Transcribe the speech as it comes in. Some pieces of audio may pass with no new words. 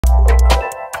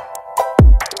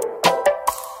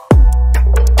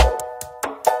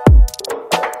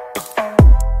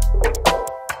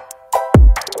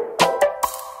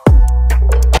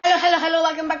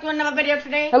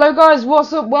Hello guys,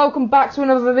 what's up? Welcome back to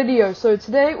another video. So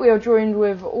today we are joined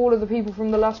with all of the people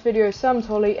from the last video, Sam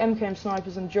Tolley, MKM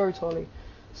Sniperz and Tolley.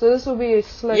 So this will be a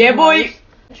SLEDGE, yeah, boy,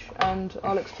 and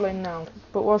I'll explain now.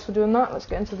 But whilst we're doing that, let's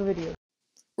get into the video.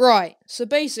 Right, so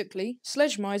basically,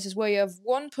 SLEDGE is where you have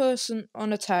one person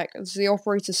on attack as the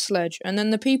operator's sledge, and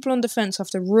then the people on defense have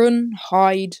to run,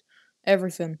 hide,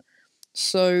 everything.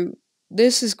 So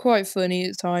this is quite funny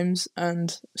at times,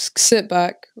 and sit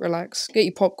back, relax, get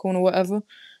your popcorn or whatever,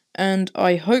 and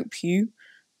I hope you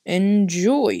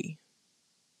enjoy.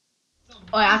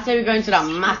 Oh, I say we're going to that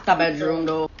master bedroom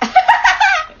though.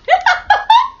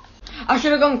 I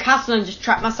should have gone castle and just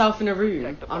trapped myself in a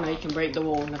room. Oh no, you can break the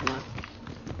wall, never mind.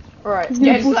 Right.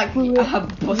 Yeah, it's like a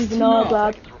busted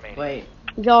lad. Wait.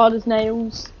 He's hard as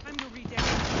nails.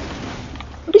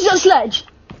 Is that SLEDGE?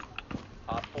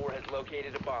 Op 4 has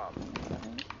located a bomb.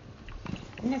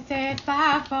 And I said, it's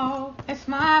my fault, it's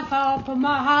my fault, put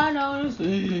my heart on the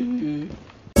sea.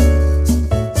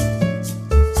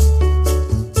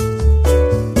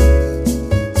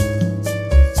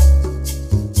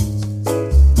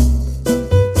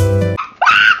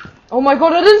 Oh my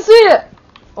god, I didn't see it!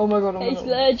 Oh my god, Hey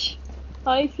SLEDGE.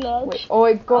 Hi SLEDGE. Wait, oh,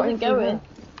 it got How's it going?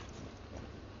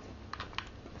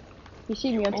 You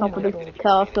see me on top of the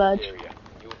car, SLEDGE.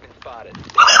 You have been spotted.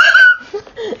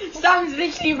 Sam's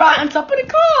literally right on top of the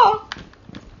car.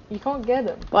 You can't get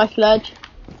him. Bye SLEDGE.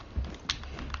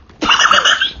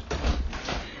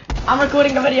 I'm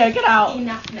recording a video, get out.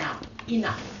 Enough now.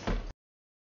 Enough.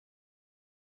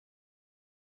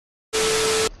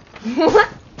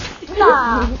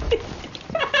 Nah.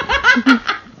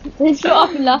 This what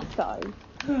happened last time.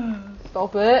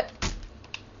 Stop it.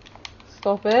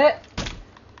 Stop it.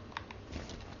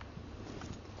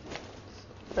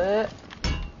 Stop it.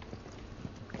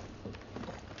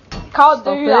 Can't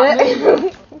Stop do that.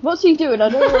 it. What's he doing? I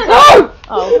don't know. No!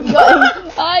 Oh, you got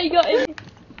him. Ah, you got him.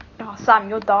 Oh, Sam,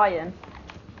 you're dying.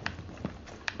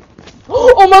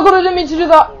 Oh my god, I didn't mean to do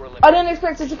that. I didn't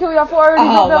expect it to kill you. I thought I already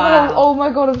Oh, did that. wow. Oh my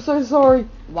god, I'm so sorry.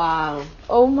 Wow.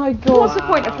 Oh my god. What's the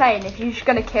point of playing if you're just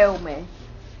gonna kill me?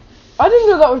 I didn't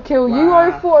know that would kill you. Wow.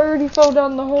 I thought I already fell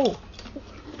down the hole.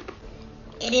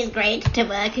 It is great to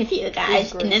work with you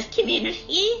guys in this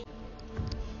community.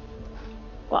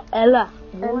 What, Ella?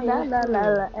 What are you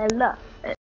Ella.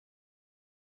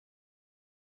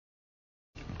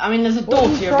 I mean, there's a door What are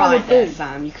you to your trying right to there, do?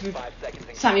 Sam. You could 5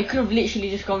 seconds. Sam, you could have literally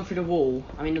just gone through the wall.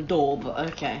 I mean, the door, but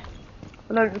okay.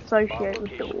 I don't Bomb associate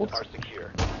with locations doors. are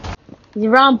secure. He's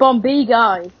around Bomb B,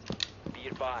 guys. Be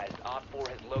advised, Op 4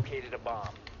 has located a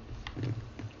bomb.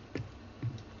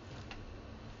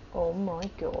 Oh my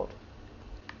god.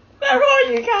 Where are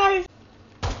you guys?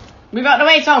 Move out the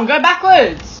way, Tom. Go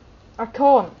backwards. I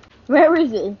can't. Where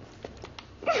is he?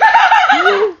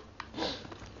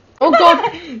 Oh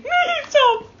god. Move,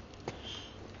 Tom.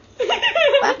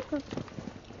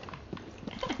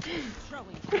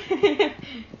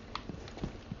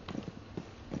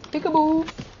 Peekaboo.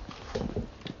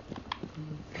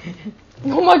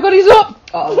 Oh my god, he's up!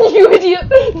 Uh-oh. You idiot!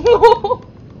 No!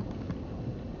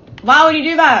 Why would you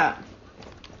do that?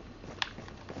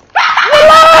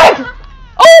 Alive!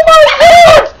 Oh my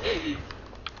god!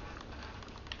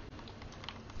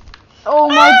 Oh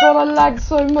my god, I lagged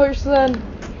so much then.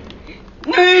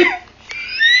 No.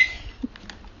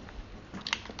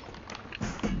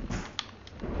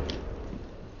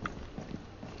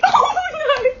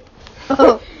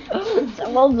 Oh,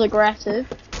 someone's aggressive.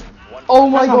 Oh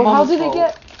my That's god, my how mum's did it fault.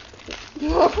 get?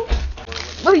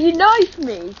 Oh, you knifed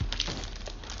me.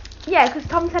 Yeah, because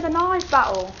Tom said a knife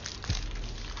battle.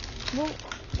 Oh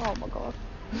my god.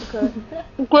 Okay.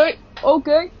 Okay.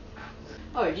 Okay.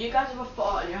 Oh, do you guys ever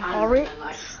fart on your hand Alright. and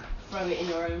like throw it in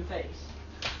your own face?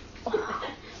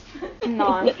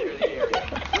 No. Secure the area.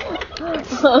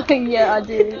 Oh yeah, I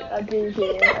do. I do.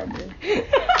 Yeah, I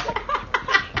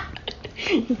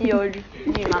do.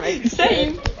 You man.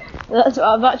 Same. That's what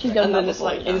I've actually done. And then that it's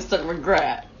before, like yeah. instant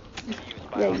regret.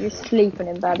 Yeah, you're sleeping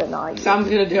in bed at night. Sam's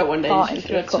gonna do it one day. Fart He's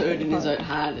just into gonna a turn in his own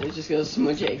hand and he's just gonna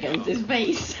smudge it against his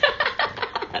face.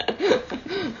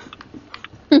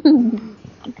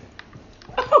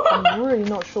 I'm really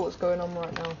not sure what's going on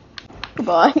right now.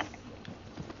 Goodbye.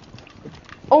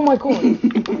 Oh my god.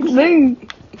 Move.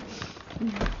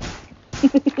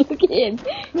 Look at him.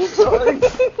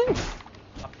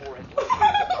 Op 4 has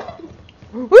located a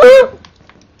bomb. Woo!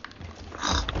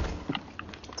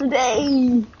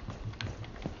 Today.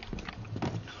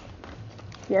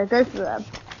 Yeah, go for them.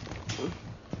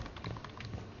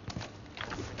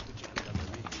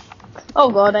 Oh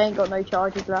god, I ain't got no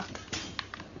charges left.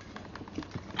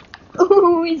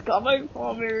 Ooh, he's got no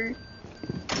for me.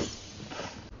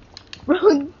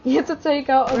 Run. You have to take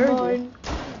out a Where is mine.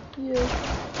 Yeah.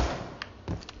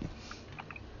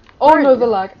 Oh no, the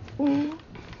lag.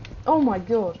 Oh my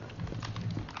god.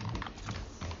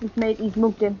 He's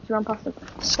mugged him. Do you run past him?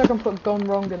 It's like I put gone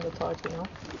wrong in the title now.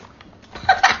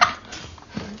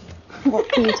 What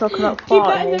can you talk about? Keep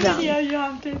that in the farting, video, Dan? you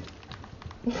have to.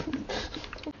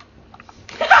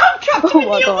 I'm trapped Oh with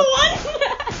my the God.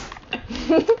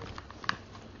 other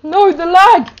one! No, the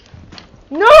lag!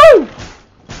 No!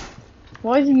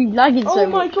 Why is he lagging so Oh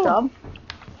my much, God. Tom?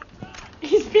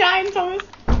 He's behind Thomas.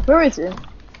 Where is he? A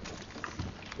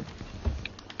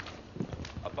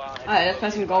bomb has Alright, let's play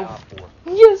some been located by golf. Op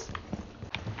 4. Yes!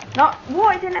 Not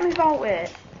what? Didn't let me vault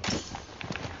it.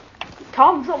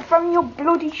 Tom, stop throwing your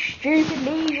bloody stupid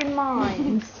legion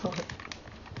mines.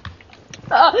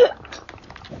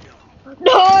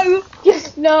 No!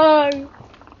 Yes! No!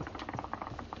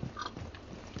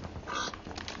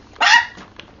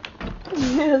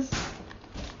 Yes!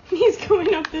 He's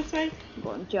coming up this way. Go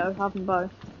on, Joe, have them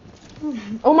both.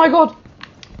 Oh my god!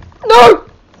 No!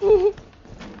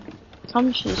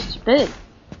 Tom's just spin.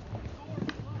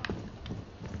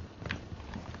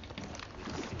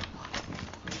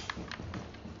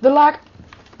 The lag!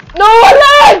 No,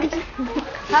 I lagged!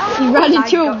 He ran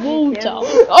into a wall, Tom.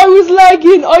 I was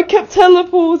lagging! I kept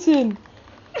teleporting!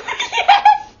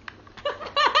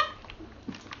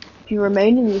 If you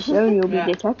remain in the zone, you'll be Yeah.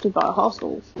 detected by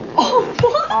hostiles. Oh,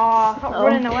 what? Ah, stop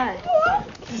running away.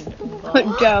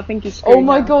 Joe, I think he's Oh screwed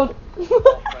my now. god!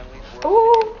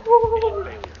 Oh.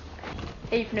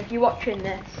 Ethan, if you're watching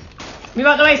this, Move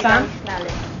out the way, Sam. smell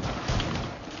it.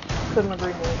 Couldn't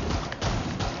agree more.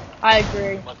 I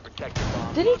agree. Must protect your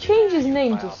bomb. Did he change his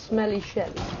name to Smelly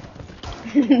Shelly?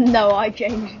 No, I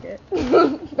changed it.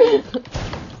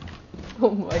 Oh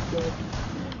my god.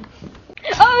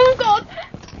 Oh god!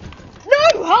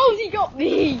 No! How's he got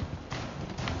me?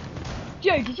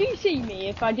 Joe, did you see me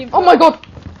if I didn't? Oh my god!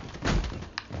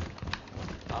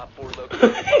 Op 4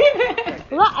 located.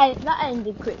 Well, that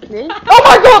ended quickly. Oh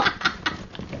my god!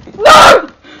 No!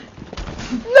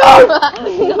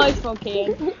 No! Nice one,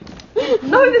 Kian.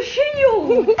 No, the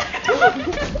shield!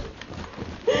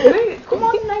 Come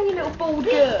on, now, you little bald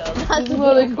girl. That's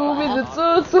what they call me, the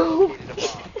turtle.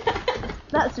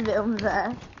 That's a bit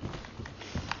unfair.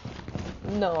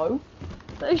 No.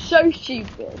 That's so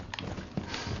stupid.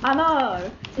 I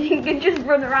know. He can just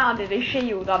run around with his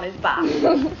shield on his back.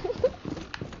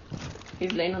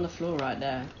 He's laying on the floor right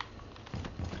there.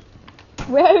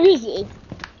 Where is he?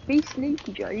 Be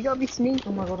sneaky, Joe. You gotta be sneaky.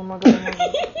 Oh my god, oh my god, oh my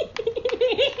god.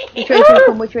 Which way's gonna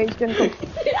come? Which way's gonna come?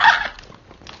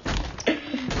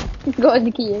 Got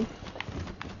the key in.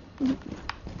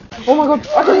 Oh my god,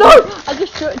 I can no!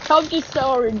 Tom just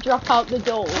saw him drop out the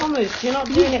door. Thomas, you're not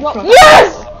doing it What? properly.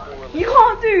 Yes! You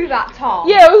can't do that, Tom.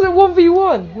 Yeah, it was a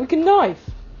 1v1. We can knife.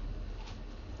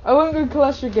 I won't go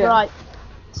clash again. Right.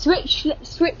 Switch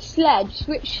sledge.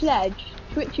 Switch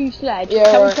you sledge.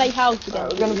 Yeah, Can we right. play house again?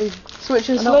 We're gonna be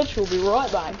switching sledge. We'll be right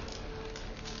back.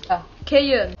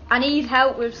 Kian, I need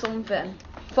help with something.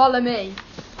 Follow me.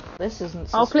 This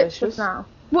isn't I'll clip suspicious. stuff now.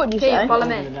 What do you Kian, say? follow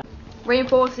me.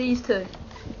 Reinforce these two.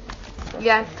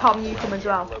 Yeah, Tom, you come as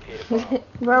well. Located bomb.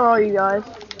 Where are you guys?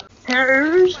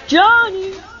 Here's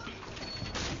Johnny.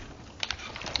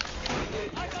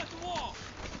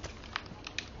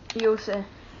 You'll see.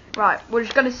 Right, we're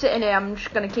just gonna sit in here. I'm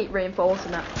just gonna keep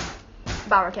reinforcing it.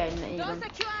 Barricading it even.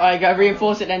 Alright, go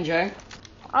reinforce it then, Joe.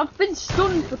 I've been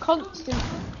stunned for constant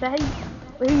behaviour.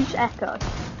 Who's Echo?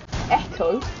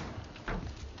 Echo?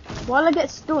 While I get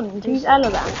stunned, who's Ella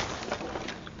then?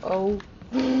 Oh.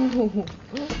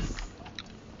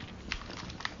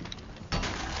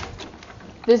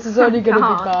 This is only gonna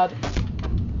be bad.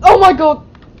 Oh my god!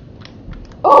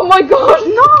 Oh my god!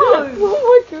 No!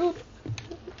 Oh my god!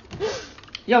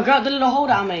 Yo, go out the little hole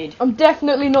that I made. I'm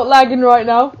definitely not lagging right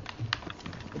now.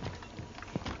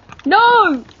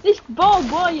 No! This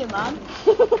barbed wire, man.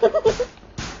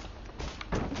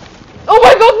 Oh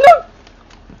my god, no!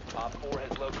 Op 4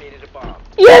 has located a bomb.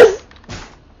 Yes!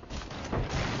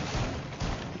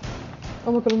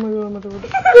 Oh my god, oh my god, oh my god. Oh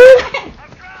my god.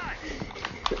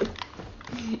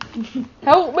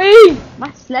 Help me!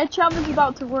 My sledgehammer's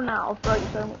about to run out. I've broken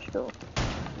so much stuff.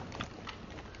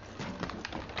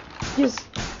 Yes.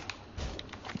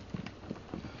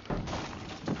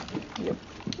 Yep.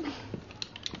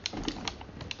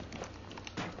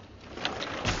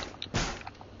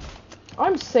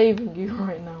 I'm saving you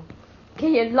right now.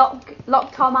 Kian,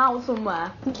 lock Tom out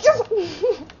somewhere.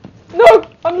 No!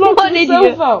 I'm locking What an myself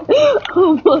idiot. out!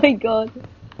 Oh my god.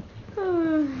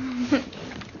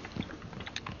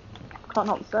 Can't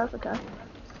help the server, okay?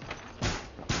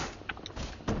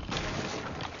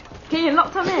 Kean,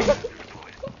 lock Tom in.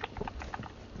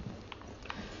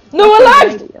 No, I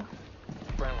lagged!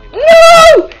 Friendly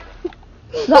No!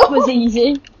 That was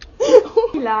easy.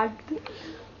 He lagged.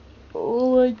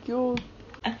 Oh my god.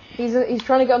 He's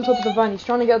trying to get on top of the van. He's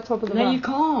trying to get on top of the No, van. you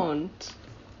can't.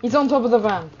 He's on top of the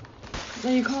van. No,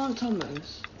 you can't,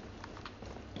 Thomas.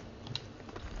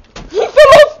 He fell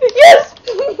off! Yes!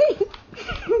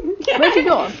 Where's he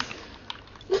gone?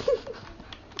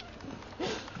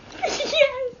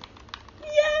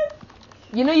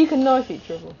 You know you can knife each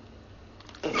other.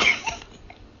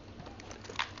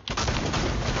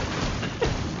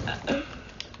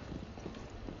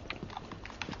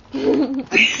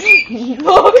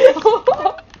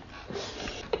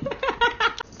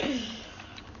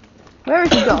 Where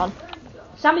is he gone?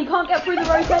 Sam, you can't get through the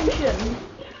rotation.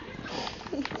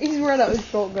 He's run out of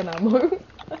shotgun ammo.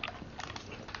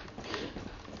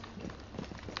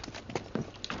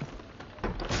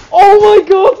 Oh my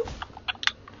god!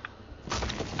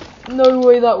 No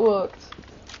way that worked.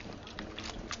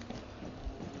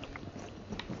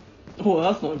 Oh,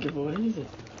 that's not a giveaway, is it?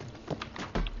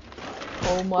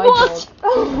 Oh my What?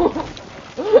 god.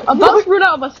 I'm about to run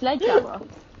out of my sledgehammer.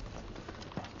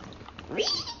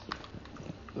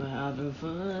 We're having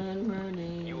fun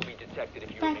running. You will be detected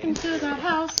if you Back remain into the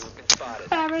house. You have been spotted.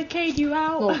 Barricade you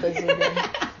out. Not this again.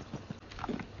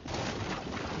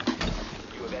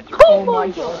 You have entered Oh the my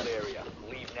controlled god. area.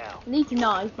 Leave now. Need to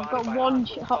knife. I've got one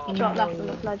hot shot left on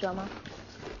the sledgehammer.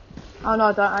 Oh no,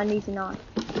 I don't. I need to knife.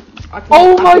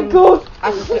 Oh my god!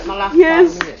 I can flip my last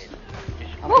Yes. 5 minutes.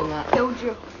 I've done that. Killed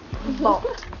you.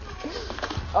 Locked.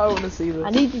 I want to see this. I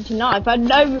needed to knife. I had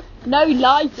no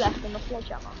life left on the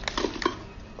sledgehammer.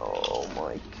 Oh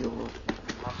my god.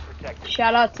 Must protect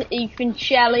Shout out to Ethan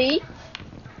Shelley.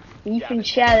 Ethan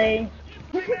Shelley.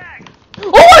 Oh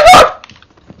my god!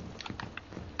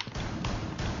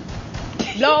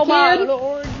 Blow my Kid.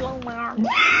 lord, blow my.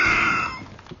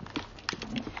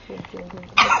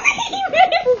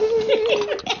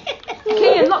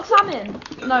 Kean, lock Sam in.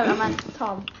 No, I meant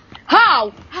Tom.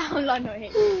 How? How did I not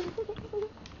hit you?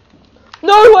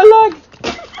 No, I lagged!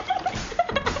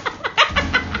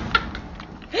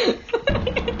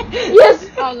 Yes!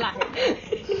 I'll lag it.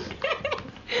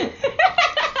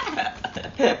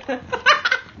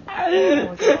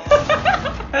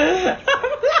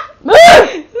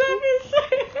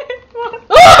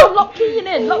 Oh, lock Kean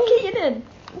in. Lock Kean in.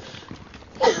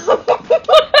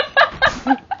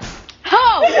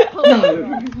 How?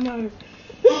 No.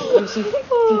 I'm so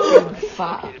fucking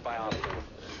fat. located by officers.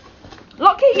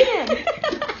 Lock Kean in.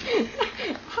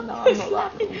 No, I'm not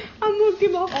laughing. I mugged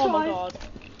him off Oh my twice.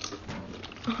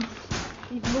 god.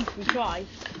 He's mugged me twice.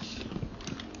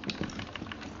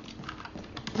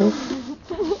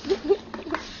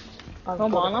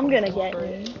 Come on, I'm gonna get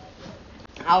you.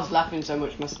 I was laughing so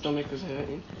much my stomach was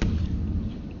hurting.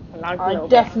 I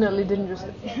definitely didn't just.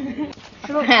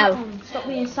 Shut up, Hell. Sam. Stop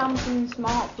being Samson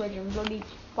Smart Fridge and bloody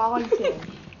fighting.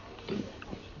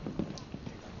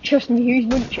 Trust me, who's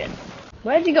munching?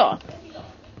 Where's he gone?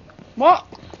 What?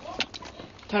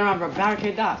 Turn around, bro.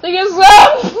 Barricade that. Look at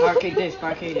Sam! Barricade this.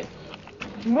 Barricade it.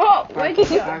 What? Where'd he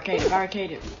go? Barricade it.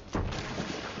 Barricade it.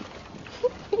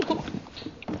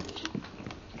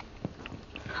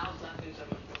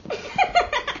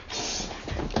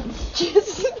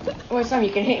 Yes! Oh, Sam,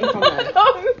 you can hit him from there.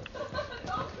 No!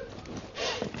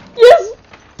 Yes!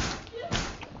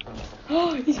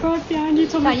 Oh, he's right behind you,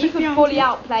 Thomas. Sam, you look can behind fully you.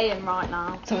 outplay him right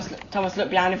now. Thomas, look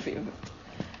behind him for you.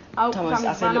 Oh, Thomas, Sam,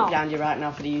 I he's said run look off. behind you right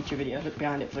now for the YouTube video. Look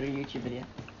behind it for the YouTube video.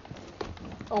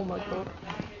 Oh my god.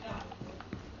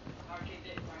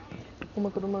 Oh my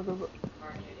god, oh my god.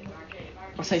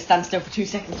 I'll say stand still for 2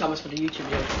 seconds, Thomas, for the YouTube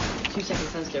video. 2 seconds,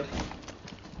 stand still.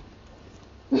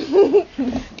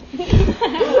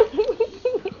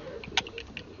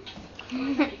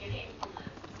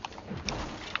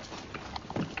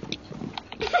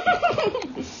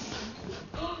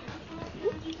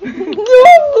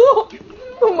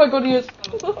 Oh my god, yes.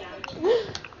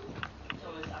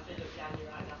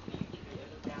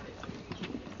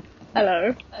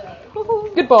 Hello.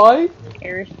 Goodbye.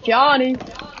 Here's Johnny.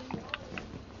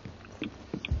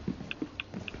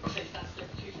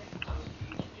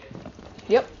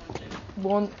 Yep.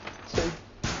 1, 2.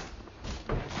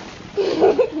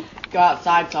 Go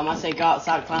outside, Tom. I say go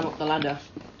outside, climb up the ladder.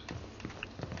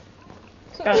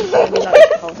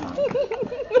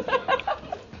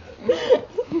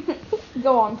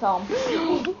 Go on, Tom.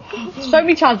 So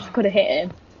many times I could have hit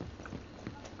him.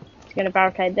 He's gonna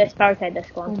barricade this, go Oh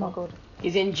on, my Tom. god.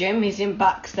 He's in gym. He's in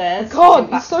backstairs. God,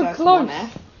 in he's so backstairs, close. 1F.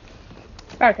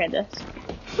 Barricade this.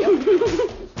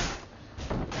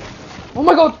 Oh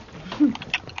my god.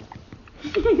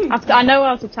 I know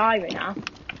how to time it now.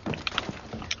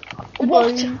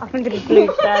 What? I think I just blew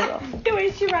the stairs off. The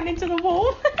way she ran into the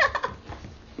wall.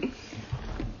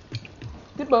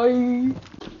 Goodbye.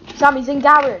 Sammy's in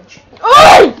garage.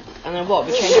 Oi! And then what?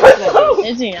 We changed the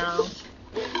Is he now?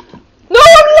 No,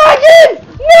 I'm lagging!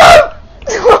 No!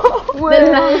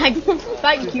 The lag.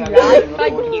 Thank you, lag.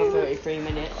 Thank you. 33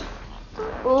 minutes.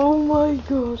 Oh my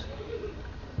god.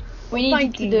 We need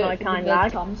Thank you you, to do my it for kind the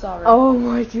lad. Tom, sorry. Oh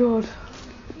my god.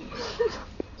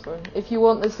 Sorry. If you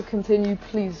want this to continue,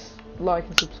 please like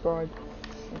and subscribe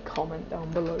and comment down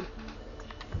below.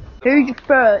 Who do you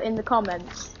prefer in the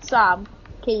comments? Sam,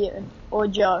 Keaton, or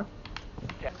Joe?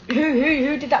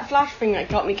 Who did that flash thing that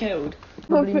got me killed?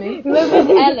 Probably me. Whoever's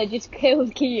Ella just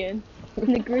killed Keaton.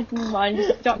 And the grizzly mine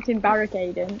just stopped him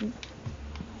barricading.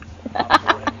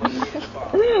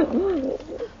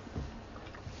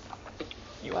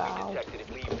 You will be detected and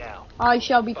leave now. I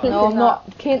shall be clicking No, I'm that.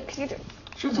 not. Can't.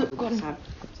 Shut up, God, Sam.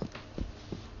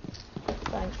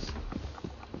 Thanks.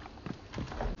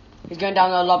 He's going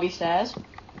down the lobby stairs.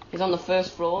 He's on the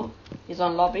first floor. He's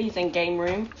on lobby. He's in game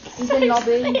room. He's in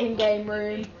lobby, he's in game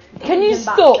room. Can you He's in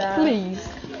back stop, there. please?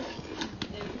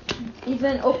 He's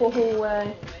in upper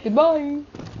hallway. Goodbye.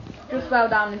 Just fell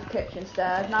down his kitchen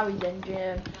stairs. Now he's in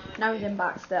gym. Now he's in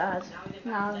back stairs.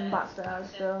 Now he's in back stairs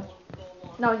still.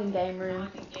 Now he's in game room.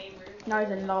 Now he's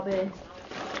in lobby.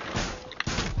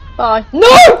 Bye.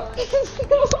 No!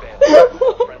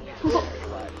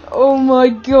 Oh my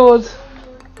god.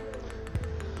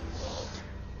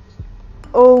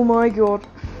 Oh my god.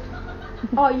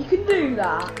 Oh, you can do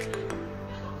that.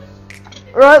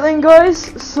 Right then guys,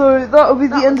 so that'll be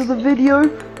the end of the video.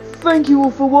 Thank you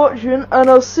all for watching and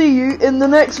I'll see you in the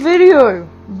next video.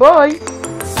 Bye!